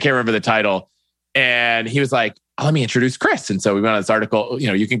thing. I can't remember the title. And he was like, oh, let me introduce Chris. And so we went on this article.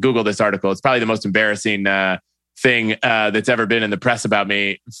 You can Google this article. It's probably the most embarrassing thing that's ever been in the press about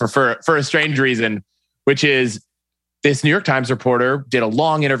me for a strange reason, which is this New York Times reporter did a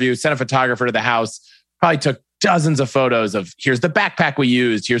long interview, sent a photographer to the house, probably took dozens of photos of here's the backpack we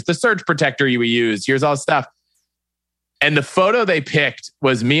used, here's the surge protector we used, here's all this stuff. And the photo they picked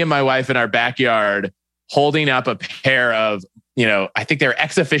was me and my wife in our backyard holding up a pair of, I think they're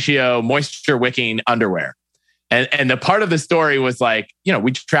ex officio moisture wicking underwear. And the part of the story was like,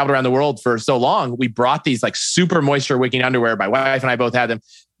 we traveled around the world for so long. We brought these like super moisture wicking underwear. My wife and I both had them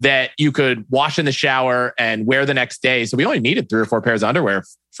that you could wash in the shower and wear the next day. So we only needed 3 or 4 pairs of underwear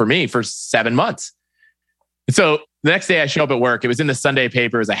for me for 7 months. And so the next day I show up at work. It was in the Sunday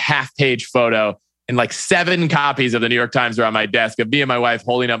paper. It was a half-page photo and like 7 copies of the New York Times were on my desk of me and my wife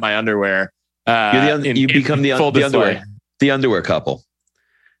holding up my underwear. You become the underwear couple.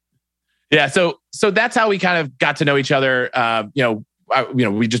 Yeah, so that's how we kind of got to know each other.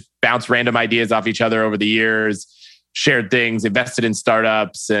 We just bounced random ideas off each other over the years, shared things, invested in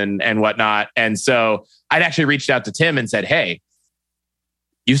startups and whatnot. And so I'd actually reached out to Tim and said, "Hey,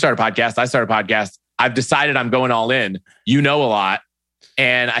 you start a podcast. I start a podcast. I've decided I'm going all in. You know a lot."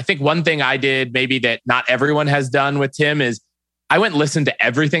 And I think one thing I did maybe that not everyone has done with Tim is I went and listened to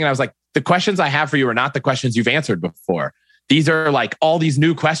everything. And I was like, the questions I have for you are not the questions you've answered before. These are like all these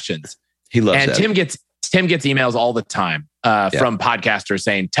new questions. He loves and that. Tim gets emails all the time from podcasters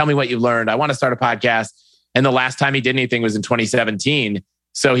saying, "Tell me what you learned. I want to start a podcast." And the last time he did anything was in 2017.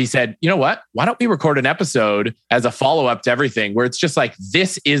 So he said, "You know what? Why don't we record an episode as a follow-up to everything where it's just like,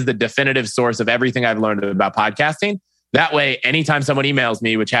 this is the definitive source of everything I've learned about podcasting. That way, anytime someone emails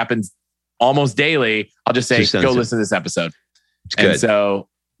me, which happens almost daily, I'll just say, go listen to this episode." And so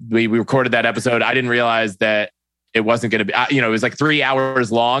we recorded that episode. I didn't realize that it wasn't going to be, it was like 3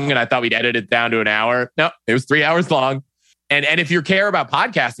 hours long and I thought we'd edit it down to an hour. No, it was 3 hours long. And if you care about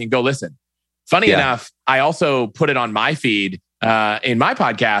podcasting, go listen. Funny enough, I also put it on my feed in my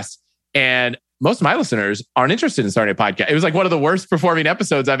podcast, and most of my listeners aren't interested in starting a podcast. It was like one of the worst performing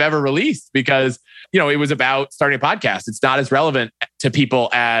episodes I've ever released because, it was about starting a podcast. It's not as relevant to people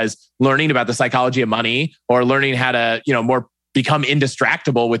as learning about the psychology of money or learning how to, more become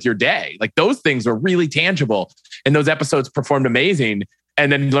indistractable with your day. Like those things are really tangible. And those episodes performed amazing.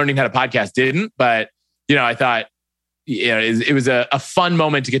 And then learning how to podcast didn't. But, I thought, it was a fun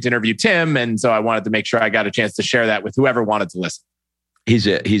moment to get to interview Tim. And so I wanted to make sure I got a chance to share that with whoever wanted to listen. He's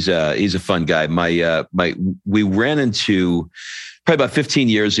a fun guy. We ran into probably about 15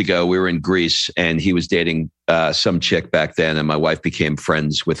 years ago. We were in Greece and he was dating some chick back then. And my wife became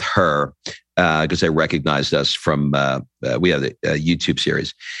friends with her because they recognized us from, we have a YouTube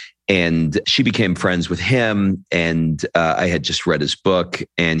series. And she became friends with him. And I had just read his book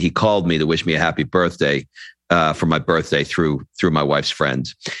and he called me to wish me a happy birthday for my birthday through my wife's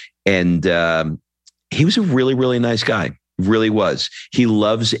friends. And he was a really, really nice guy. Really was. He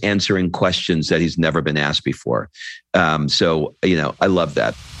loves answering questions that he's never been asked before. So, I love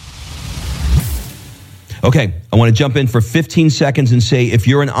that. Okay, I want to jump in for 15 seconds and say, if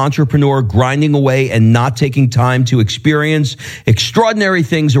you're an entrepreneur grinding away and not taking time to experience extraordinary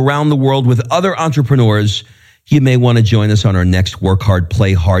things around the world with other entrepreneurs, you may want to join us on our next Work Hard,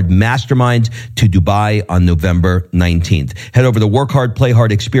 Play Hard Mastermind to Dubai on November 19th. Head over to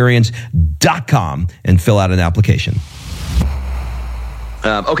workhardplayhardexperience.com and fill out an application.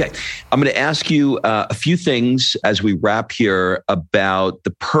 Okay, I'm going to ask you a few things as we wrap here about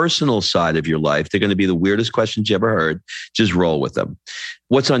the personal side of your life. They're going to be the weirdest questions you ever heard. Just roll with them.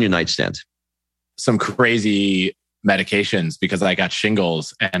 What's on your nightstand? Some crazy medications because I got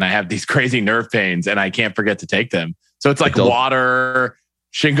shingles and I have these crazy nerve pains and I can't forget to take them. So it's like water,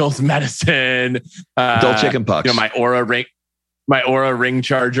 shingles medicine, adult chicken pox. My Aura ring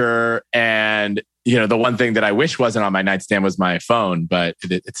charger, and the one thing that I wish wasn't on my nightstand was my phone, but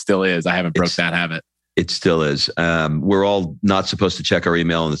it still is. I haven't broke that habit. It still is. We're all not supposed to check our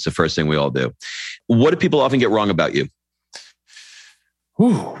email, and it's the first thing we all do. What do people often get wrong about you?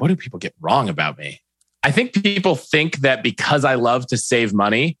 What do people get wrong about me? I think people think that because I love to save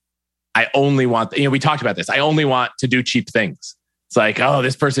money, I only want, we talked about this. I only want to do cheap things. It's like, oh,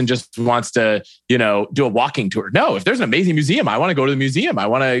 this person just wants to, do a walking tour. No, if there's an amazing museum, I want to go to the museum. I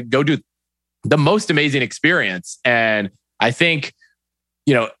want to go do the most amazing experience. And I think,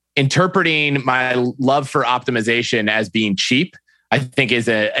 interpreting my love for optimization as being cheap, I think is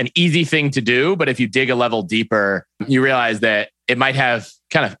an easy thing to do. But if you dig a level deeper, you realize that it might have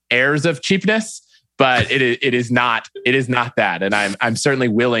kind of airs of cheapness, but it is not that. And I'm certainly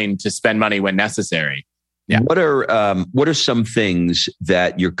willing to spend money when necessary. Yeah. What are some things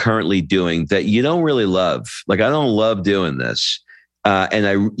that you're currently doing that you don't really love? Like, I don't love doing this.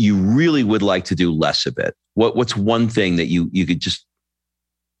 And you really would like to do less of it. What's one thing that you could just,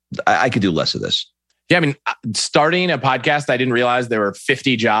 I could do less of this? Yeah. Starting a podcast, I didn't realize there were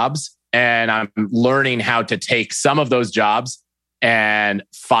 50 jobs, and I'm learning how to take some of those jobs and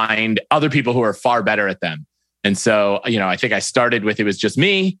find other people who are far better at them. And so, I think I started with, it was just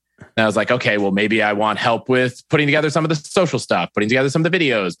me. And I was like, okay, well, maybe I want help with putting together some of the social stuff, putting together some of the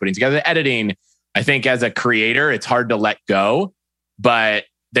videos, putting together the editing. I think as a creator, it's hard to let go, but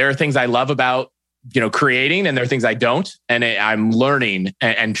there are things I love about, creating, and there are things I don't. And I'm learning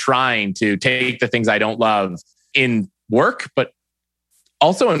and trying to take the things I don't love in work, but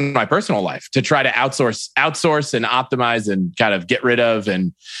also in my personal life to try to outsource and optimize and kind of get rid of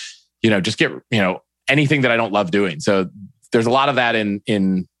and, just get, anything that I don't love doing. So there's a lot of that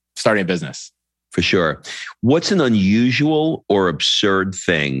in starting a business. For sure. What's an unusual or absurd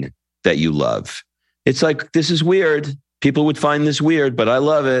thing that you love? It's like, this is weird. People would find this weird, but I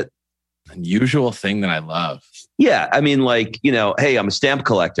love it. Unusual thing that I love. Yeah. I mean, like, hey, I'm a stamp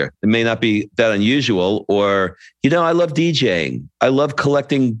collector. It may not be that unusual. Or, I love DJing. I love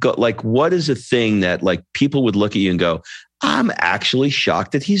collecting. Like, what is a thing that like people would look at you and go, I'm actually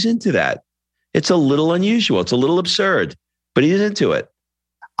shocked that he's into that. It's a little unusual. It's a little absurd, but he's into it.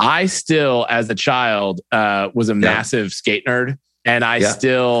 I still, as a child, was a massive skate nerd. And I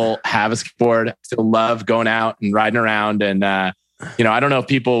still have a skateboard. I still love going out and riding around. And, I don't know if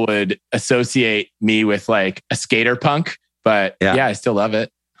people would associate me with like a skater punk, but I still love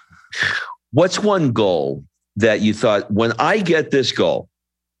it. What's one goal that you thought, when I get this goal,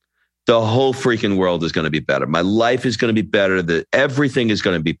 the whole freaking world is going to be better. My life is going to be better. Everything is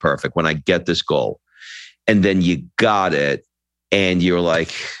going to be perfect when I get this goal. And then you got it. And you're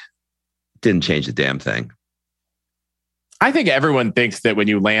like, didn't change the damn thing. I think everyone thinks that when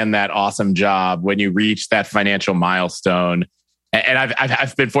you land that awesome job, when you reach that financial milestone, and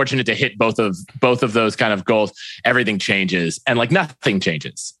I've been fortunate to hit both of those kind of goals, everything changes and like nothing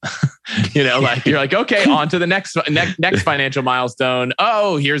changes. Like you're like, okay, on to the next financial milestone.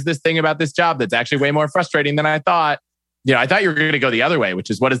 Oh, here's this thing about this job that's actually way more frustrating than I thought. I thought you were going to go the other way, which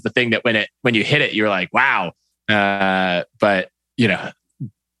is what is the thing that when you hit it, you're like, wow. But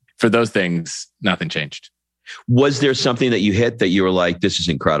for those things, nothing changed. Was there something that you hit that you were like, this is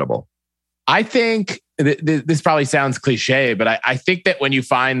incredible? I think this probably sounds cliche, but I think that when you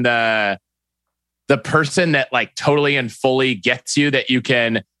find the person that like totally and fully gets you, that you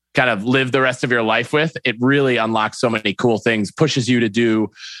can kind of live the rest of your life with, it really unlocks so many cool things, pushes you to do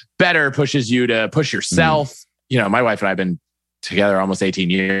better, pushes you to push yourself. My wife and I have been together almost 18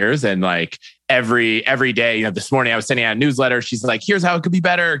 years. And like every day, this morning I was sending out a newsletter. She's like, here's how it could be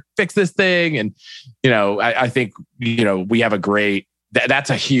better. Fix this thing. And, I think, we have a great, that's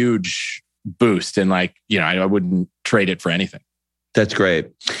a huge boost. And like, I wouldn't trade it for anything. That's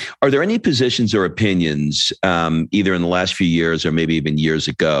great. Are there any positions or opinions, either in the last few years or maybe even years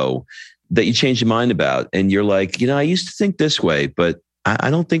ago, that you changed your mind about? And you're like, I used to think this way, but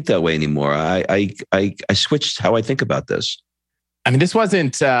I don't think that way anymore. I switched how I think about this. I mean, this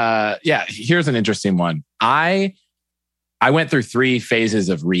wasn't, here's an interesting one. I went through 3 phases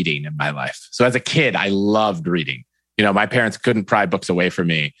of reading in my life. So as a kid, I loved reading. My parents couldn't pry books away from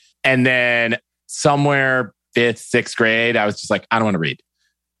me. And then somewhere 5th, 6th grade, I was just like, I don't want to read.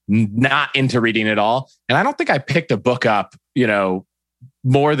 Not into reading at all. And I don't think I picked a book up,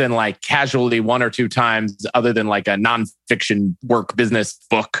 more than like casually 1 or 2 times, other than like a nonfiction work business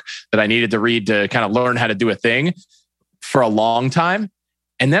book that I needed to read to kind of learn how to do a thing, for a long time.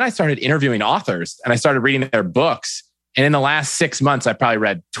 And then I started interviewing authors and I started reading their books. And in the last 6 months, I probably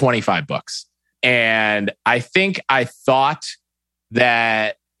read 25 books. And I think I thought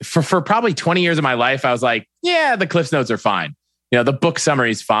that for probably 20 years of my life, I was like, yeah, the Cliffs Notes are fine. The book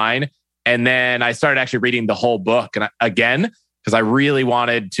summary is fine. And then I started actually reading the whole book. And again, because I really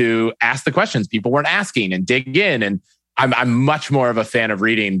wanted to ask the questions people weren't asking and dig in. And I'm much more of a fan of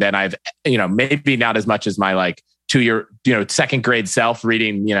reading than I've, maybe not as much as my like 2-year, second grade self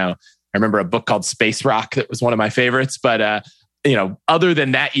reading, I remember a book called Space Rock that was one of my favorites. But, other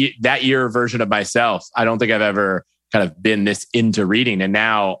than that year version of myself, I don't think I've ever kind of been this into reading. And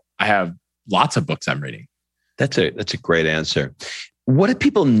now I have lots of books I'm reading. That's a great answer. What do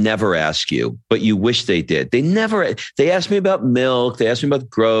people never ask you, but you wish they did? They ask me about Milk. They ask me about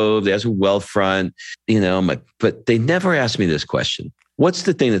Grove. They ask me Wealthfront, but they never ask me this question. What's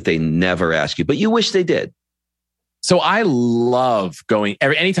the thing that they never ask you, but you wish they did? So I love going,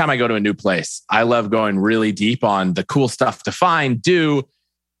 anytime I go to a new place, I love going really deep on the cool stuff to find, do.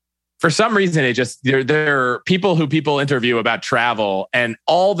 For some reason, there are people interview about travel, and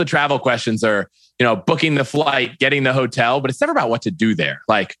all the travel questions are, booking the flight, getting the hotel, but it's never about what to do there.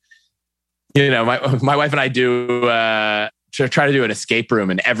 Like, my wife and I do try to do an escape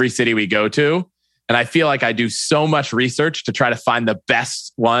room in every city we go to. And I feel like I do so much research to try to find the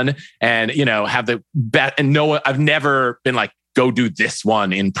best one and, have the best. And I've never been like, go do this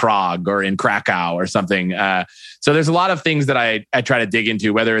one in Prague or in Krakow or something. So there's a lot of things that I try to dig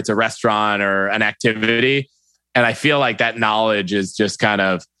into, whether it's a restaurant or an activity. And I feel like that knowledge is just kind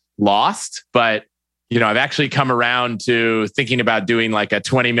of lost, but I've actually come around to thinking about doing like a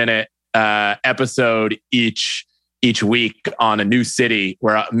 20-minute episode each week on a new city,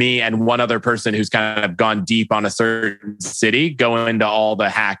 where me and one other person who's kind of gone deep on a certain city go into all the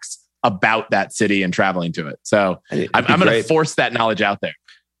hacks about that city and traveling to it. So I'm going to force that knowledge out there.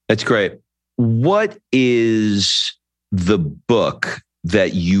 That's great. What is the book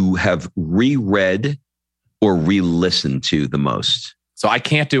that you have reread or re-listened to the most? So I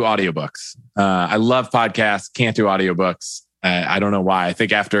can't do audiobooks. I love podcasts, can't do audiobooks. I don't know why. I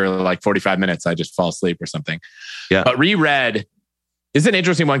think after like 45 minutes, I just fall asleep or something. Yeah. But reread is an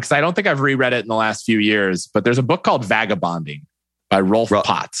interesting one because I don't think I've reread it in the last few years. But there's a book called Vagabonding by Rolf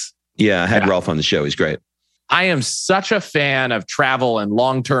Potts. Yeah, I had Rolf on the show. He's great. I am such a fan of travel and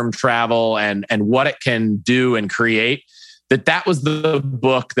long-term travel and what it can do and create, that was the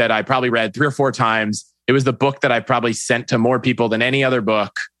book that I probably read 3 or 4 times. It was the book that I probably sent to more people than any other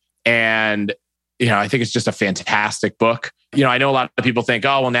book. And, I think it's just a fantastic book. I know a lot of people think,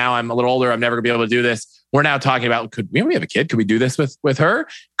 oh, well, now I'm a little older, I'm never gonna be able to do this. We're now talking about, when we have a kid, could we do this with her?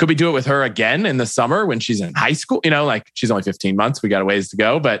 Could we do it with her again in the summer when she's in high school? Like she's only 15 months, we got a ways to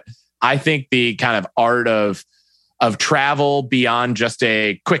go. But I think the kind of art of travel beyond just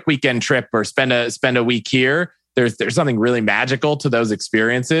a quick weekend trip or spend a week here, there's something really magical to those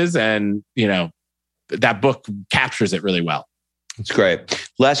experiences. And, that book captures it really well. That's great.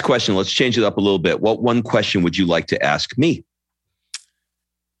 Last question. Let's change it up a little bit. What one question would you like to ask me?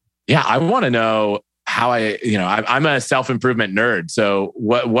 Yeah, I want to know how I'm a self-improvement nerd. So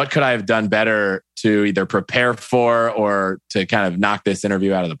what could I have done better to either prepare for or to kind of knock this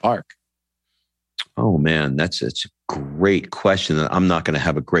interview out of the park? Oh man, that's a great question that I'm not going to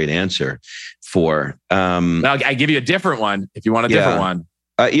have a great answer for. I give you a different one if you want a different one.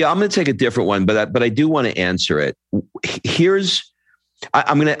 I'm going to take a different one, but I do want to answer it.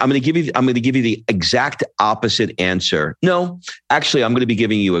 I'm going to give you the exact opposite answer. No, actually, I'm going to be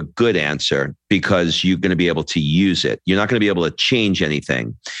giving you a good answer because you're going to be able to use it. You're not going to be able to change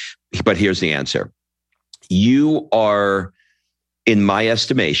anything, but here's the answer. You are, in my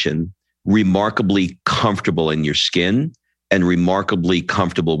estimation, remarkably comfortable in your skin and remarkably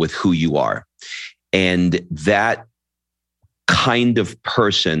comfortable with who you are. And that kind of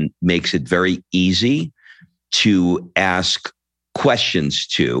person makes it very easy to ask questions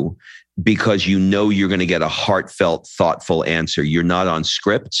to, because you're going to get a heartfelt, thoughtful answer. You're not on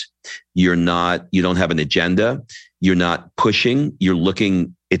script. You don't have an agenda. You're not pushing.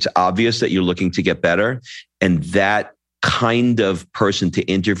 It's obvious that you're looking to get better. And that kind of person to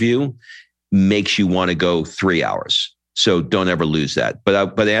interview makes you want to go 3 hours. So don't ever lose that.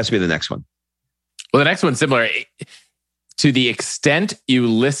 But ask me the next one. Well, the next one's similar. To the extent you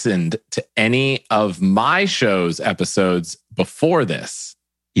listened to any of my show's episodes before this,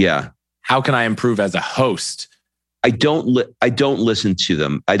 how can I improve as a host? I don't listen to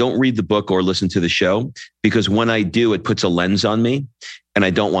them. I don't read the book or listen to the show, because when I do, it puts a lens on me, and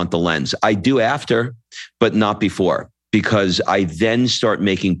I don't want the lens. I do after, but not before, because I then start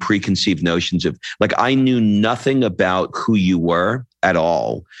making preconceived notions of, like, I knew nothing about who you were at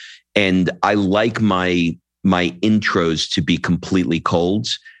all. And I like my intros to be completely cold,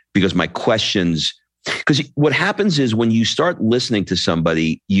 because my questions, because what happens is when you start listening to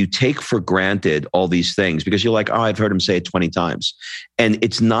somebody, you take for granted all these things because you're like, oh, I've heard him say it 20 times. And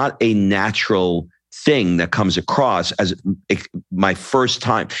it's not a natural thing that comes across as my first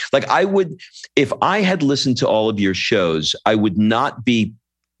time. Like if I had listened to all of your shows, I would not be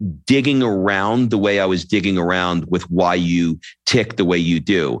digging around the way I was digging around with why you tick the way you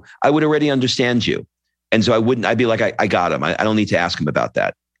do. I would already understand you. And so I'd be like, I got him. I don't need to ask him about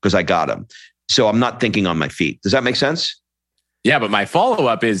that because I got him. So I'm not thinking on my feet. Does that make sense? Yeah, but my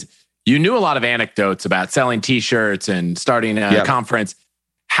follow-up is, you knew a lot of anecdotes about selling t-shirts and starting a conference.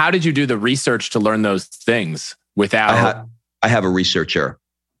 How did you do the research to learn those things without... I have a researcher.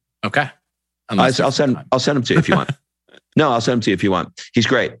 Okay. I'll send him to you if you want. No, I'll send him to you if you want. He's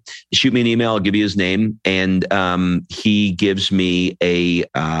great. Shoot me an email. I'll give you his name. And he gives me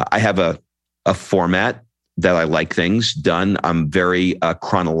I have a format that I like things done. I'm very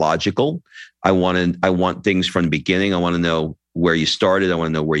chronological. I want things from the beginning. I want to know where you started. I want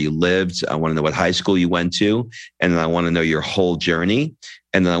to know where you lived. I want to know what high school you went to. And then I want to know your whole journey.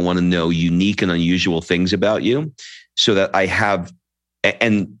 And then I want to know unique and unusual things about you, so that I have,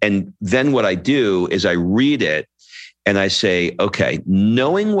 and then what I do is I read it and I say, okay,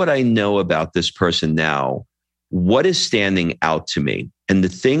 knowing what I know about this person now, what is standing out to me? And the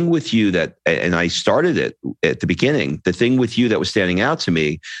thing with you and I started it at the beginning, the thing with you that was standing out to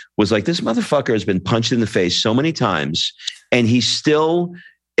me was like, this motherfucker has been punched in the face so many times, and he's still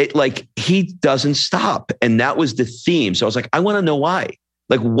he doesn't stop. And that was the theme. So I was like, I want to know why.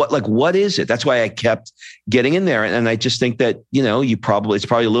 What is it? That's why I kept getting in there. And I just think that, it's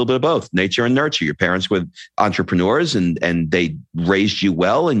probably a little bit of both, nature and nurture. Your parents were entrepreneurs and they raised you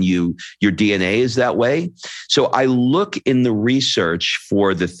well, and your DNA is that way. So I look in the research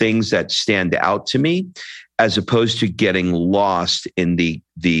for the things that stand out to me, as opposed to getting lost in the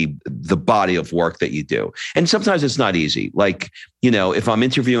body of work that you do. And sometimes it's not easy. If I'm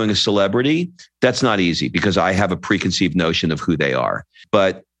interviewing a celebrity, that's not easy because I have a preconceived notion of who they are.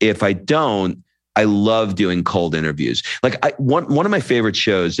 But if I don't, I love doing cold interviews. One of my favorite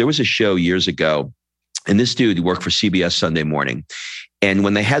shows, there was a show years ago, and this dude worked for CBS Sunday Morning. And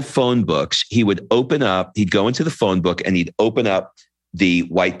when they had phone books, he'd go into the phone book and he'd open up the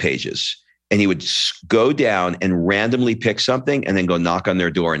white pages. And he would go down and randomly pick something and then go knock on their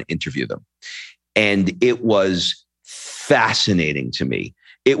door and interview them. And it was fascinating to me.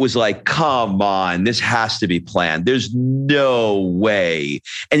 It was like, come on, this has to be planned. There's no way.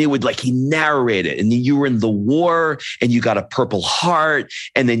 And it would he narrated, and then you were in the war and you got a Purple Heart,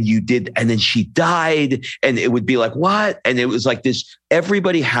 and then she died. And it would be like, what? And it was like this,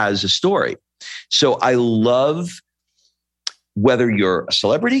 everybody has a story. So I love, whether you're a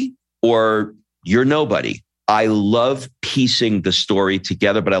celebrity or you're nobody, I love piecing the story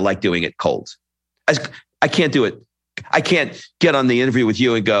together, but I like doing it cold. I can't do it. I can't get on the interview with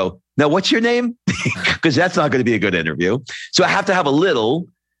you and go, now what's your name? Because that's not going to be a good interview. So I have to have a little,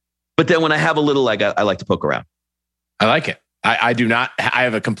 but then when I have a little, I like to poke around. I like it. I do not. I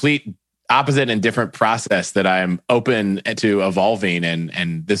have a complete opposite and different process that I'm open to evolving,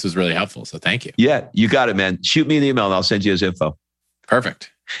 and this was really helpful. So thank you. Yeah, you got it, man. Shoot me an email and I'll send you his info. Perfect.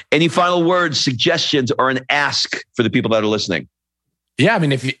 Any final words, suggestions, or an ask for the people that are listening? Yeah, I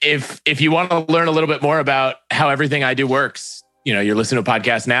mean, if you want to learn a little bit more about how everything I do works, you're listening to a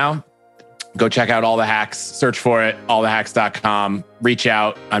podcast now, go check out All the Hacks, search for it, allthehacks.com, reach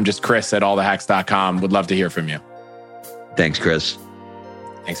out. I'm just Chris at allthehacks.com. Would love to hear from you. Thanks, Chris.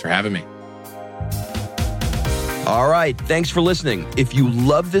 Thanks for having me. All right. Thanks for listening. If you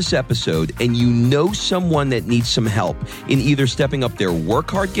love this episode and you know someone that needs some help in either stepping up their work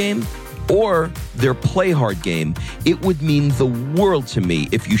hard game or their play hard game, it would mean the world to me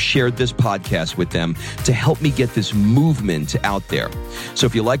if you shared this podcast with them to help me get this movement out there. So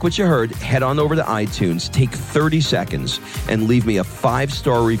if you like what you heard, head on over to iTunes, take 30 seconds and leave me a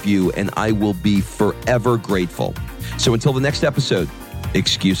 5-star review, and I will be forever grateful. So until the next episode,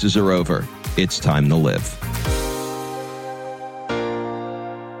 excuses are over. It's time to live.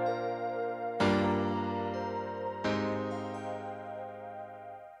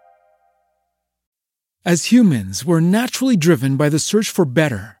 As humans, we're naturally driven by the search for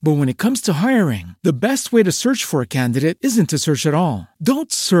better. But when it comes to hiring, the best way to search for a candidate isn't to search at all.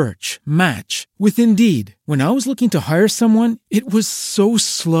 Don't search, match with Indeed. When I was looking to hire someone, it was so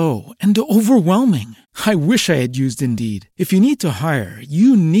slow and overwhelming. I wish I had used Indeed. If you need to hire,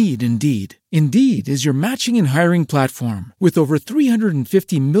 you need Indeed. Indeed is your matching and hiring platform with over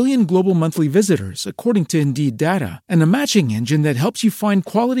 350 million global monthly visitors, according to Indeed data, and a matching engine that helps you find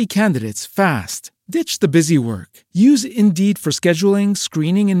quality candidates fast. Ditch the busy work. Use Indeed for scheduling,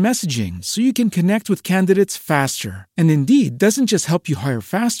 screening, and messaging so you can connect with candidates faster. And Indeed doesn't just help you hire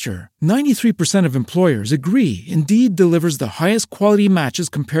faster. 93% of employers agree Indeed delivers the highest quality matches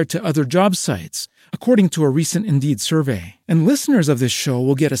compared to other job sites, according to a recent Indeed survey. And listeners of this show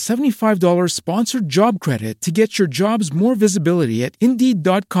will get a $75 sponsored job credit to get your jobs more visibility at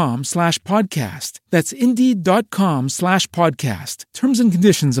Indeed.com/podcast. That's Indeed.com/podcast. Terms and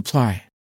conditions apply.